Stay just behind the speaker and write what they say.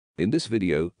In this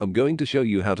video, I'm going to show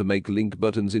you how to make link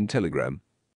buttons in Telegram.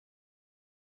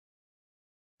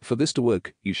 For this to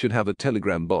work, you should have a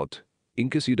Telegram bot. In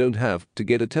case you don't have, to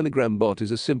get a Telegram bot is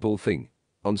a simple thing.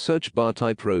 On search bar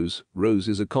type Rose. Rose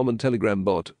is a common Telegram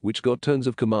bot which got tons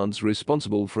of commands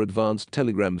responsible for advanced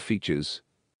Telegram features.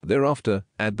 Thereafter,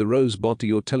 add the Rose bot to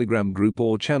your Telegram group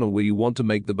or channel where you want to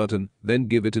make the button, then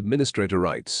give it administrator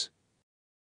rights.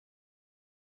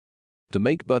 To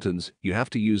make buttons, you have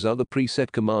to use other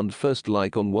preset command first,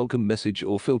 like on welcome message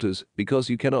or filters, because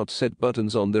you cannot set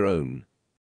buttons on their own.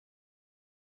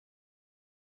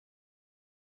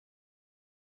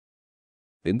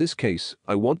 In this case,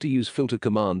 I want to use filter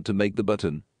command to make the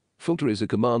button. Filter is a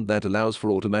command that allows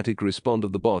for automatic respond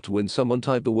of the bot when someone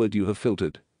type the word you have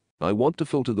filtered. I want to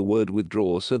filter the word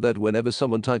withdraw so that whenever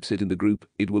someone types it in the group,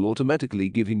 it will automatically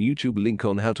give him YouTube link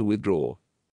on how to withdraw.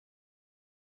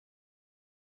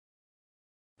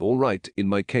 Alright, in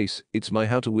my case, it's my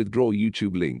how to withdraw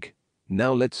YouTube link.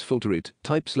 Now let's filter it.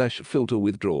 Type /filter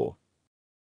withdraw.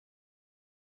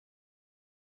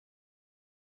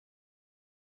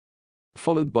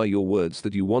 Followed by your words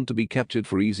that you want to be captured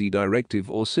for easy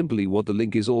directive or simply what the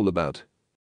link is all about.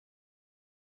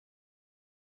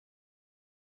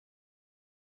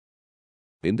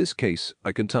 In this case,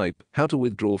 I can type how to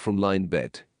withdraw from line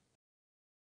bet.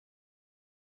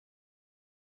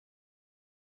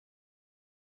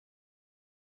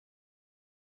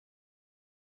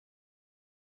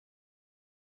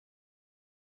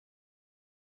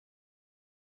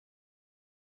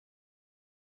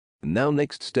 Now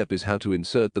next step is how to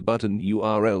insert the button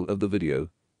URL of the video.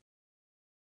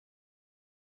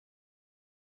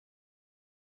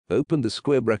 Open the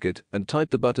square bracket and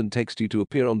type the button text to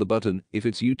appear on the button. If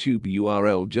it's YouTube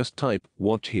URL, just type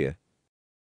watch here.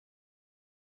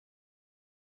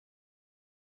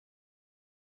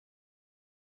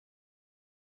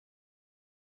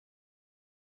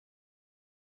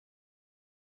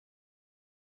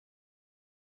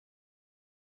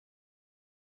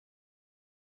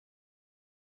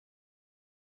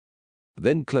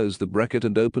 Then close the bracket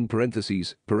and open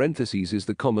parentheses. Parentheses is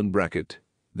the common bracket.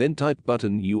 Then type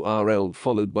button URL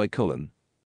followed by colon.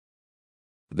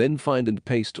 Then find and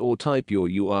paste or type your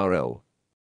URL.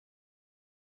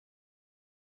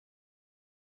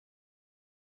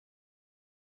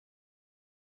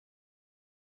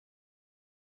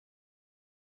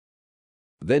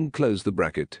 Then close the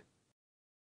bracket.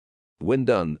 When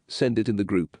done, send it in the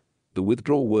group. The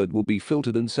withdraw word will be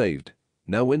filtered and saved.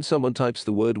 Now when someone types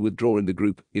the word withdraw in the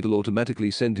group, it'll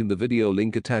automatically send him the video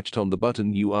link attached on the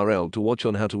button URL to watch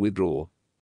on how to withdraw.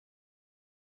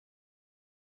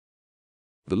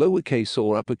 The lowercase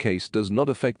or uppercase does not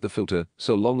affect the filter,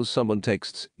 so long as someone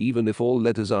texts, even if all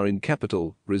letters are in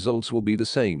capital, results will be the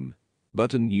same.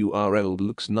 Button URL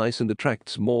looks nice and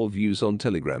attracts more views on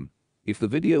Telegram. If the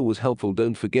video was helpful,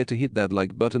 don't forget to hit that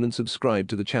like button and subscribe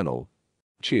to the channel.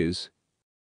 Cheers.